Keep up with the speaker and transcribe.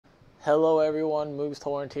Hello everyone, Moves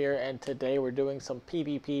Torrent here, and today we're doing some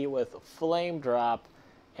PvP with Flame Drop,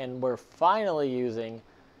 and we're finally using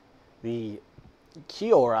the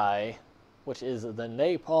Kyorai, which is the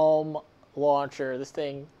Napalm launcher. This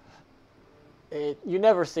thing, you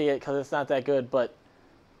never see it because it's not that good, but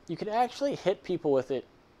you can actually hit people with it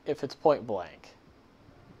if it's point blank.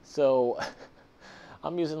 So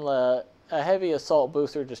I'm using a heavy assault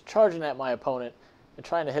booster, just charging at my opponent and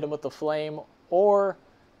trying to hit him with the flame, or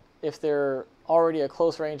if they're already a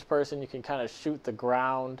close range person, you can kind of shoot the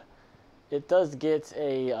ground. It does get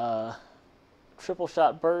a triple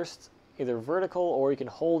shot burst, either vertical or you can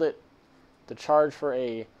hold it to charge for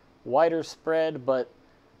a wider spread, but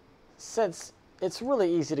since it's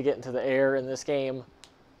really easy to get into the air in this game,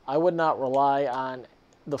 I would not rely on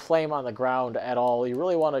the flame on the ground at all. You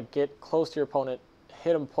really want to get close to your opponent,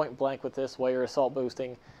 hit them point blank with this while you're assault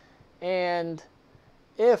boosting, and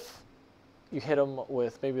if you hit them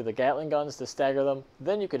with maybe the Gatling guns to stagger them,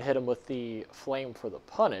 then you could hit them with the flame for the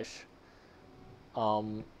punish.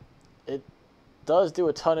 It does do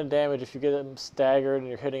a ton of damage if you get them staggered and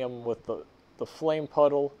you're hitting them with the flame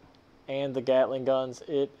puddle and the Gatling guns.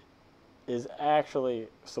 It is actually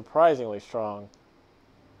surprisingly strong.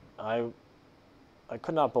 I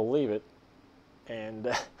could not believe it,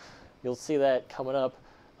 and you'll see that coming up.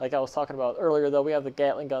 Like I was talking about earlier, though, we have the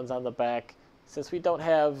Gatling guns on the back. Since we don't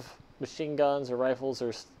have machine guns or rifles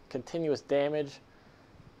or continuous damage,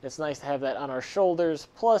 it's nice to have that on our shoulders.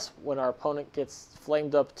 Plus, when our opponent gets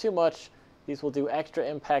flamed up too much, these will do extra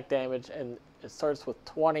impact damage, and it starts with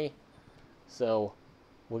 20, so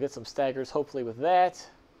we'll get some staggers hopefully with that.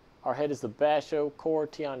 Our head is the Basho, Core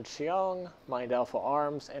Tian Chiang, Mind Alpha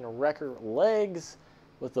Arms, and Wrecker Legs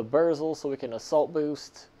with the Burzel so we can assault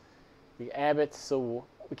boost. The Abbot so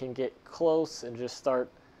we can get close and just start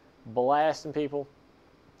blasting people.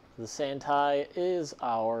 The Santai is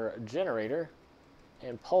our generator,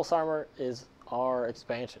 and Pulse Armor is our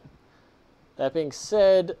expansion. That being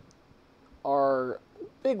said, our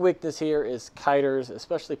big weakness here is kiters,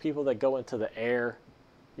 especially people that go into the air.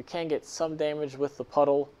 You can get some damage with the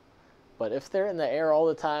puddle, but if they're in the air all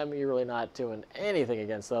the time, you're really not doing anything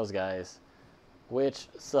against those guys, which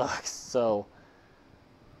sucks. So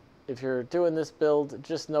if you're doing this build,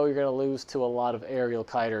 just know you're going to lose to a lot of aerial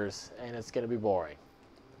kiters, and it's going to be boring.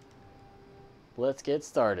 Let's get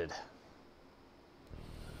started.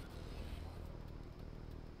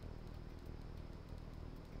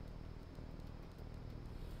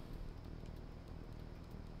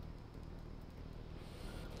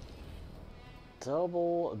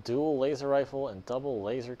 Dual laser rifle and double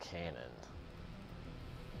laser cannon.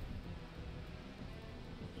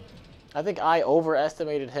 I think I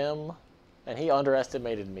overestimated him and he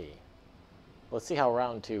underestimated me. Let's see how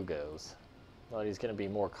round 2 goes. Thought he's going to be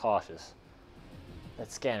more cautious.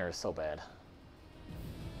 That scanner is so bad.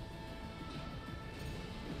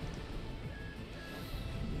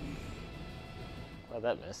 Oh,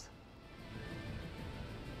 that missed.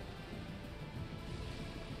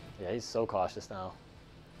 Yeah, he's so cautious now.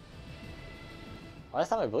 Last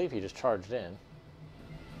time I believe he just charged in.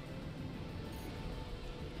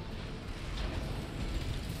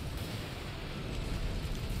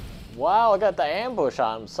 Wow, I got the ambush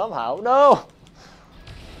on him somehow. No!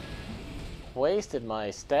 Wasted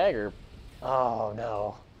my stagger. Oh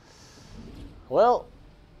no. Well,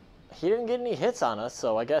 he didn't get any hits on us,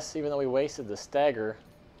 so I guess even though we wasted the stagger,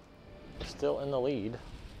 we're still in the lead.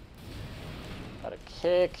 Got a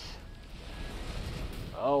kick.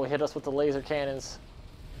 Oh, he hit us with the laser cannons.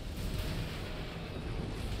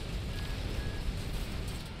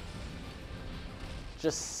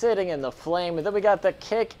 Just sitting in the flame, and then we got the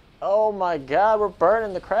kick. Oh my god, we're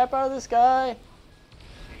burning the crap out of this guy.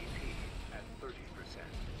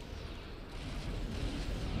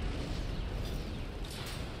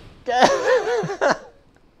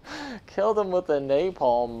 Killed him with a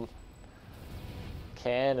napalm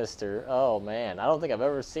canister. Oh man, I don't think I've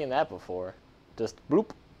ever seen that before. Just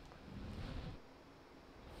bloop.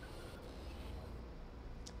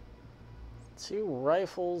 Two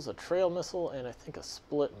rifles, a trail missile, and I think a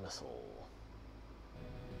split missile.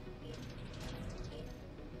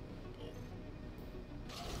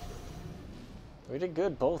 We did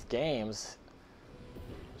good both games.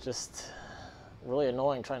 Just really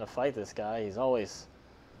annoying trying to fight this guy. He's always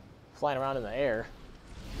flying around in the air.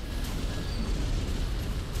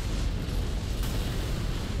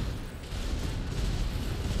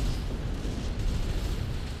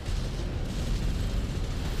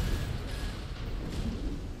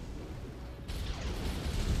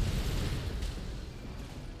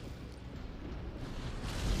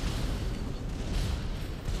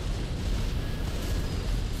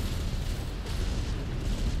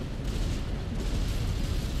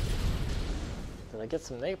 Did I get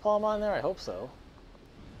some napalm on there? I hope so.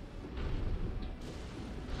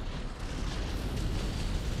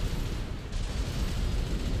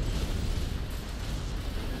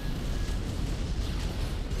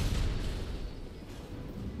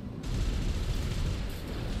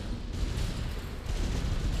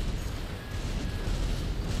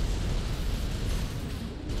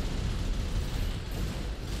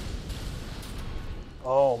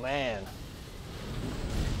 Oh man.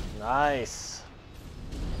 Nice.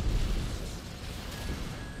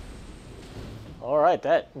 Alright,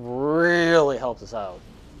 that really helped us out.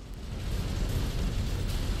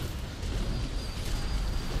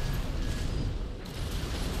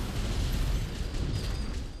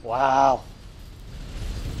 Wow.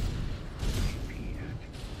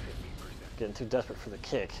 Getting too desperate for the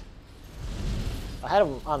kick. I had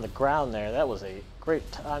him on the ground there. That was a great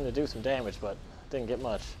time to do some damage, but didn't get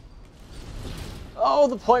much. Oh,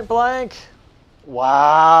 the point blank!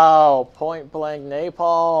 Wow, point blank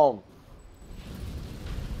napalm.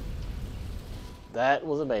 That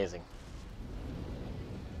was amazing.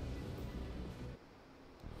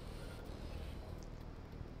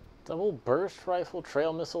 Double burst rifle,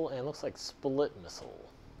 trail missile, and looks like split missile.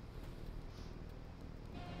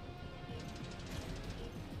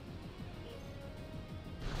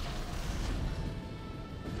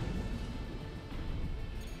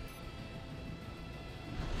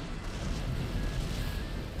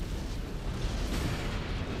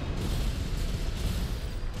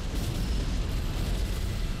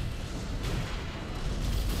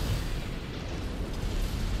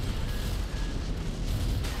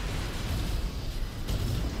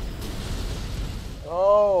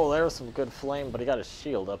 Oh, there was some good flame, but he got his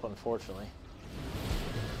shield up, unfortunately.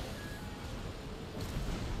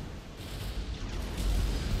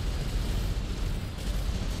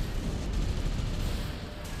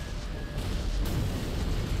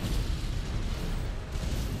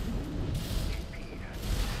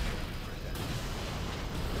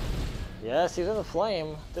 Yes, he's in the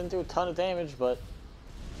flame. Didn't do a ton of damage, but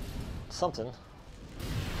something.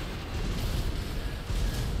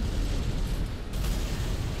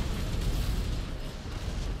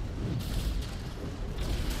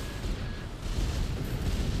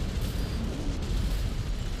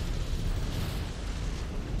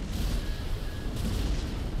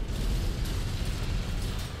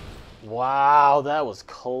 Wow, that was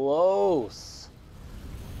close.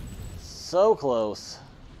 So close.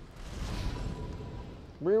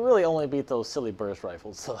 We really only beat those silly burst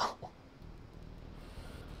rifles, though.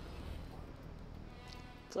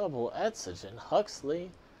 Double Etsugen,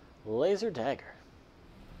 Huxley, Laser Dagger.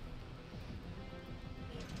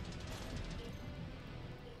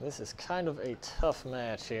 This is kind of a tough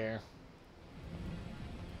match here.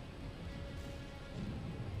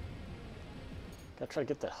 Gotta try to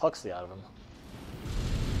get that Huxley out of him.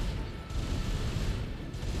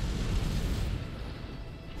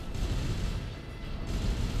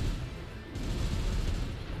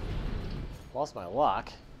 Lost my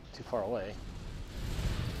lock. Too far away.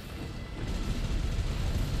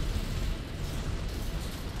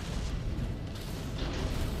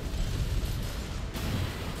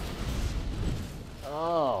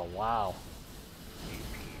 Oh, wow.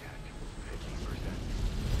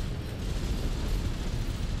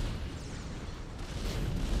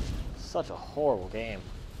 Such a horrible game.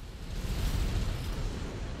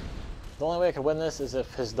 The only way I could win this is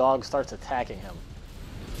if his dog starts attacking him.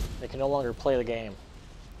 They can no longer play the game.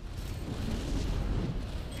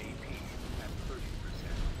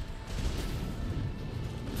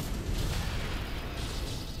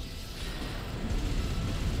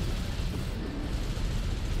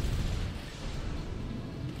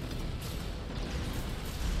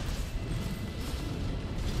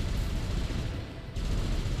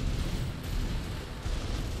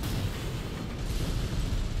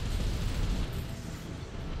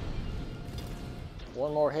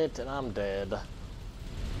 One more hit and I'm dead.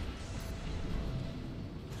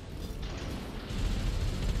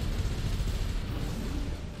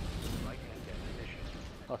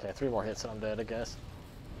 Okay, 3 more hits and I'm dead, I guess.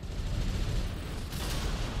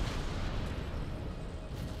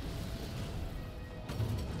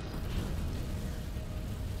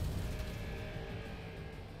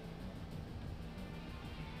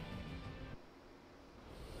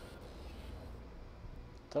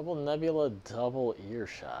 Double Nebula, double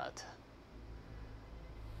Earshot.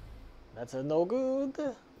 That's a no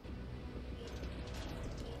good.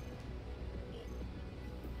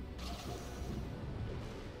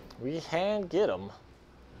 We can get him.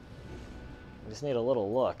 We just need a little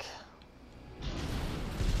luck.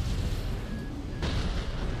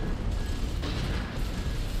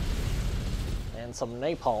 And some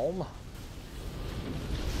napalm.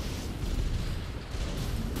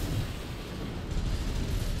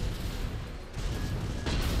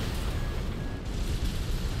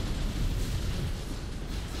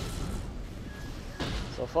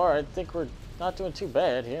 So far, I think we're not doing too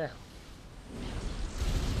bad here.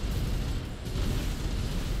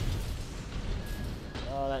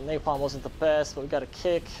 Oh, that napalm wasn't the best, but we got a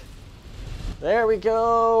kick. There we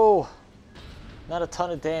go! Not a ton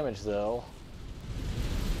of damage, though.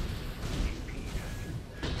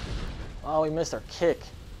 Oh, we missed our kick.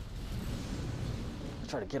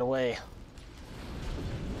 Let's try to get away.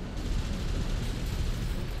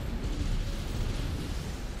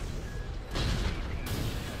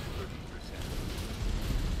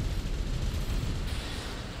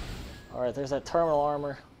 Alright, there's that terminal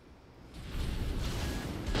armor.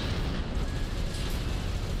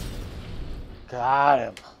 Got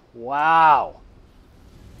him. Wow.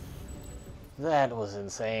 That was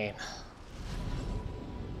insane.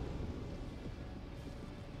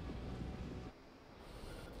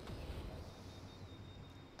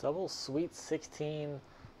 Double Sweet 16,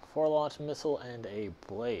 4-launch missile, and a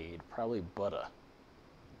blade. Probably butter.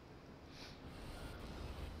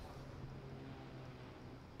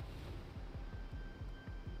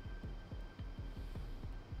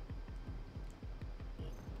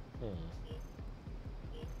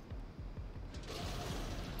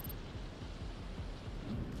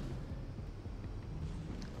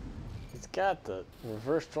 He's got the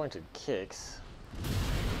reverse jointed kicks.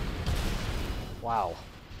 Wow.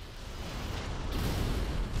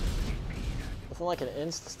 Nothing like an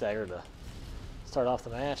insta stagger to start off the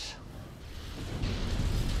match.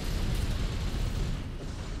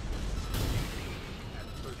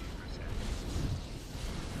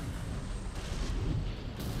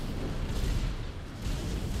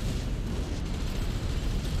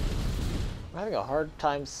 I'm having a hard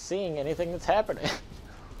time seeing anything that's happening.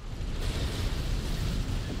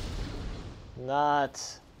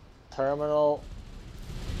 Not terminal.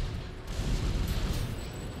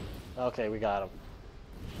 Okay, we got him.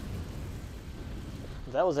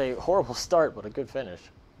 That was a horrible start, but a good finish.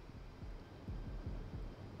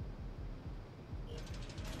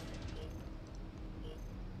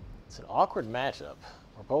 It's an awkward matchup.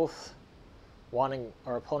 We're both wanting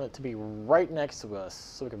our opponent to be right next to us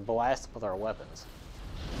so we can blast with our weapons.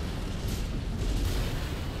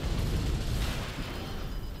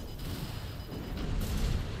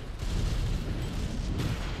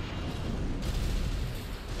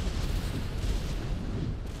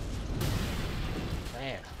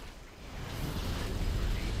 Man.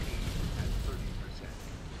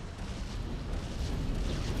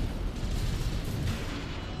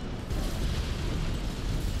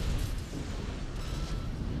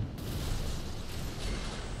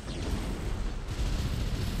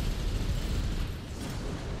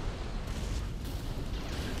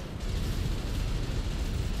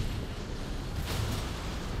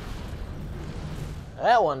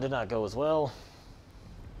 That one did not go as well.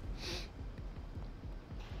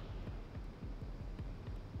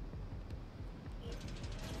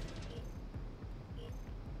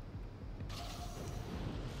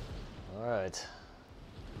 All right.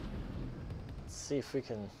 Let's see if we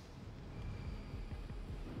can...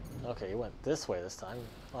 Okay, you went this way this time.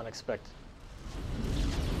 Unexpected.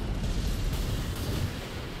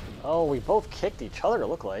 Oh, we both kicked each other, it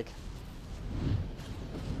looked like.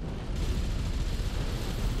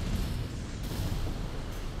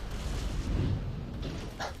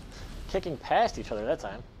 Kicking past each other that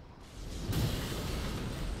time.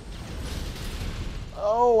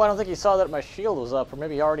 Oh, I don't think he saw that my shield was up, or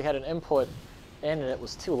maybe he already had an input in and it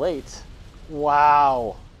was too late.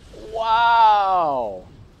 Wow. Wow.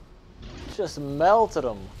 Just melted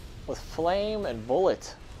him with flame and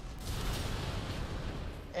bullet.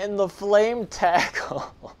 And the flame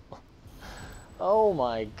tackle. Oh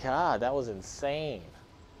my god, that was insane.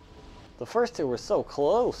 The first two were so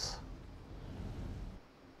close.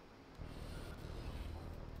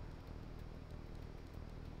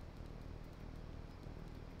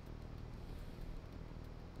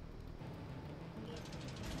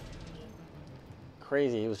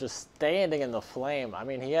 Crazy, he was just standing in the flame. I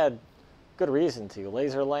mean, he had good reason to.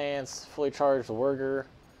 Laser Lance, fully charged Wurger.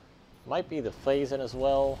 Might be the phase in as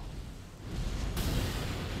well.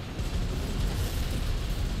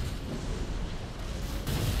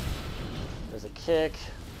 There's a kick.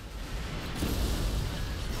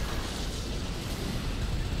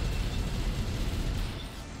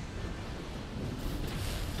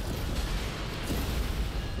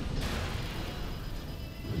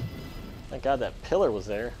 Thank God that pillar was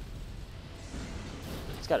there.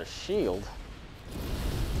 It's got a shield.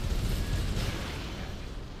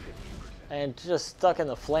 And just stuck in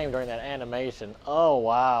the flame during that animation. Oh,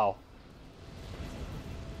 wow.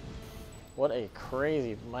 What a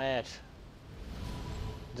crazy match.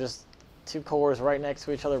 Just two cores right next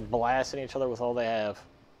to each other, blasting each other with all they have.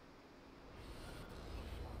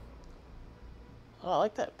 Oh, I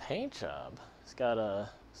like that paint job. It's got a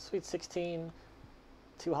Sweet 16,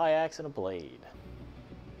 2 high axe, and a blade.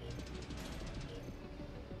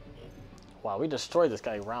 Wow, we destroyed this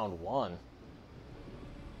guy round 1.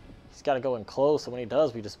 He's got to go in close, and when he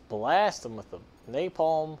does, we just blast him with the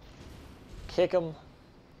napalm, kick him.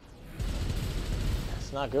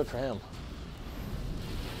 It's not good for him.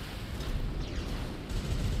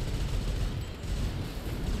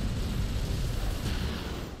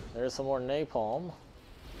 There's some more napalm.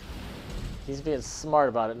 He's being smart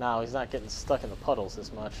about it now. He's not getting stuck in the puddles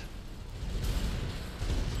as much.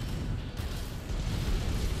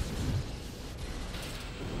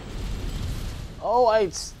 Oh, I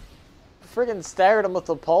friggin' staggered him with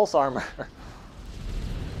the pulse armor.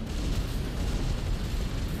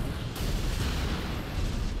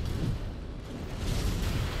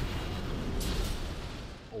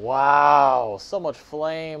 Wow, so much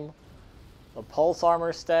flame. The pulse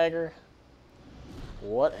armor stagger.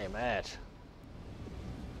 What a match.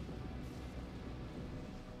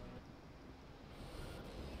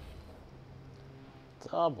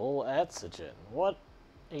 Double Etsogen. What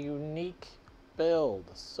a unique build.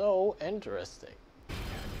 So interesting.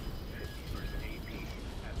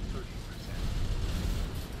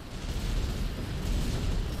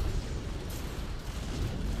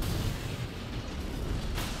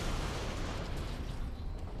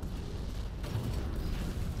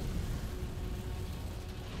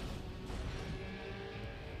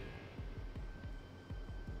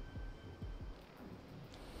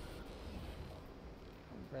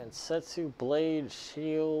 Ransetsu blade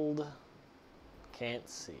shield. Can't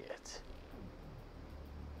see it.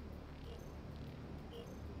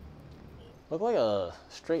 Look like a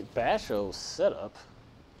straight Basho setup.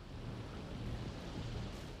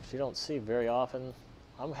 Which you don't see very often.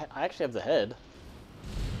 I actually have the head.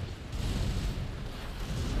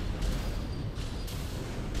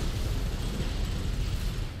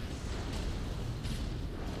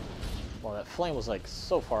 Well, that flame was like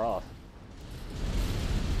so far off.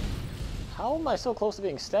 How am I so close to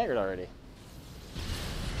being staggered already?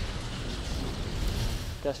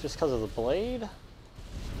 Guess just because of the blade?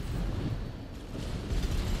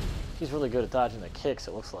 He's really good at dodging the kicks,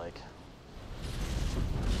 it looks like.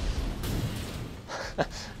 And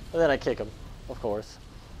then I kick him, of course.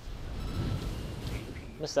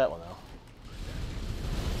 Missed that one though.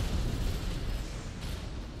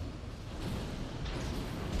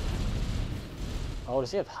 Oh,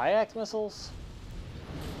 does he have high-act missiles?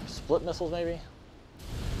 Split missiles, maybe?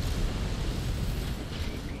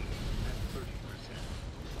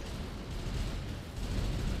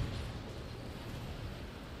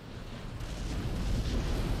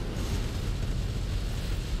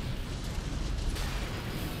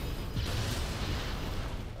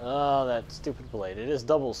 Oh, that stupid blade. It is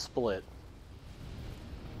double split.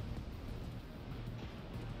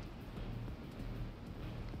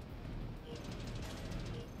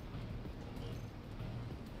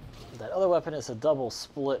 That other weapon is a double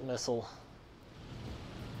split missile.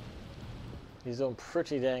 He's doing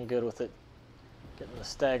pretty dang good with it. Getting the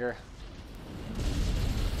stagger.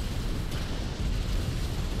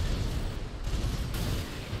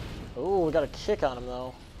 Oh, we got a kick on him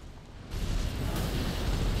though.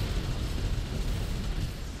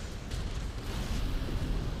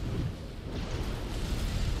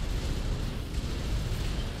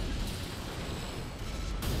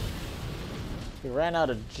 We ran out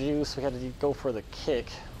of juice, we had to go for the kick.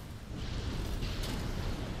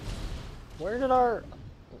 Where did our...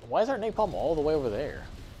 Why is our napalm all the way over there?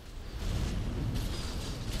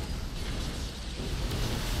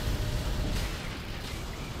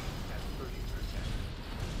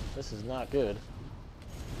 This is not good.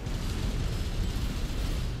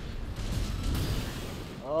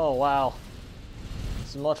 Oh, wow.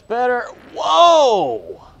 This is much better.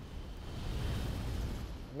 Whoa!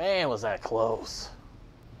 Man, was that close.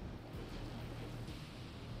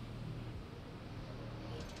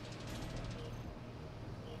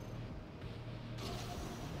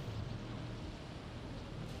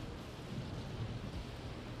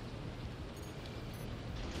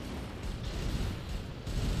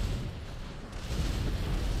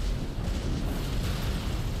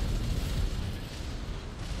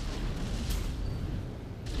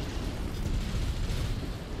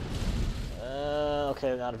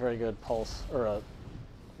 Okay, not a very good pulse, or a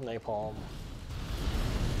napalm.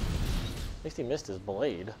 At least he missed his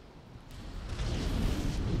blade.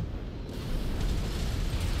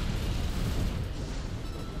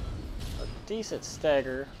 decent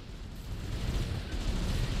stagger.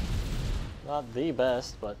 Not the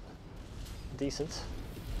best, but decent.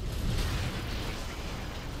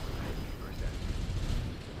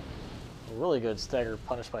 A really good stagger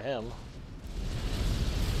punished by him.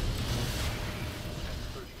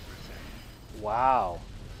 Wow,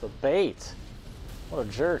 the bait. What a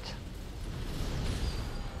jerk.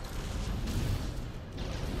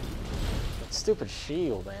 That stupid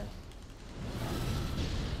shield, man.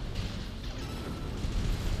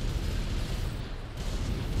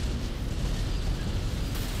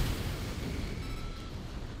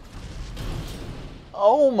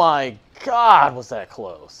 Oh my god, was that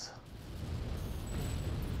close.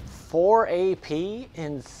 4 AP?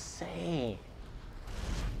 Insane.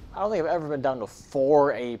 I don't think I've ever been down to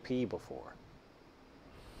 4 AP before.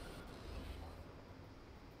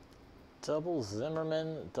 Double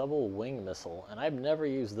Zimmerman, double wing missile, and I've never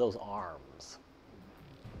used those arms.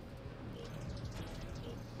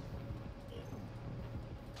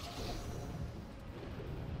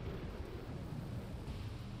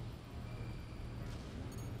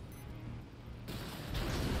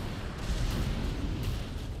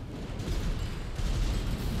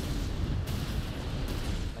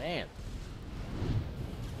 Man.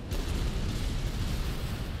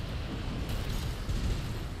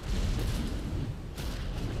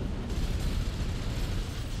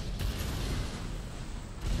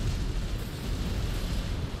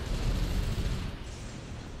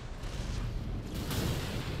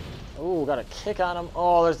 Ooh, got a kick on him.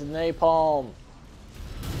 Oh, there's the napalm.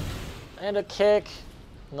 And a kick.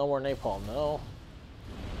 No more napalm, no.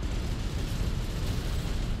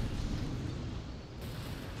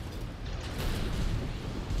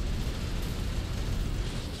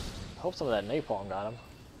 Hope some of that napalm got him.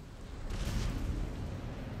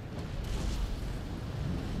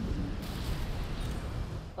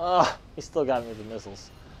 Oh, he still got me with the missiles.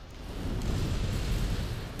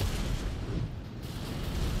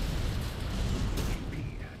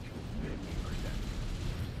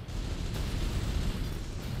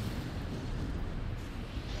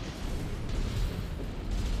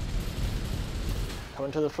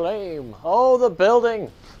 Coming to the flame. Oh, the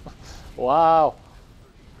building. Wow.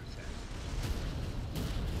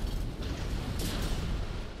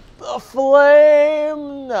 The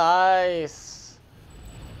flame. Nice.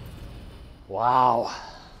 Wow.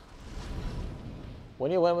 When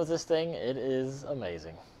you win with this thing, it is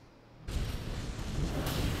amazing.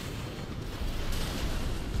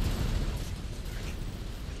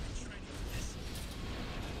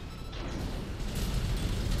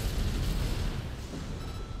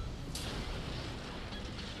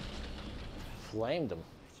 Flamed him.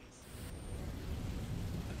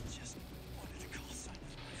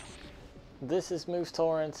 This is Moose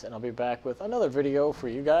Torrents, and I'll be back with another video for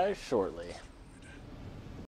you guys shortly.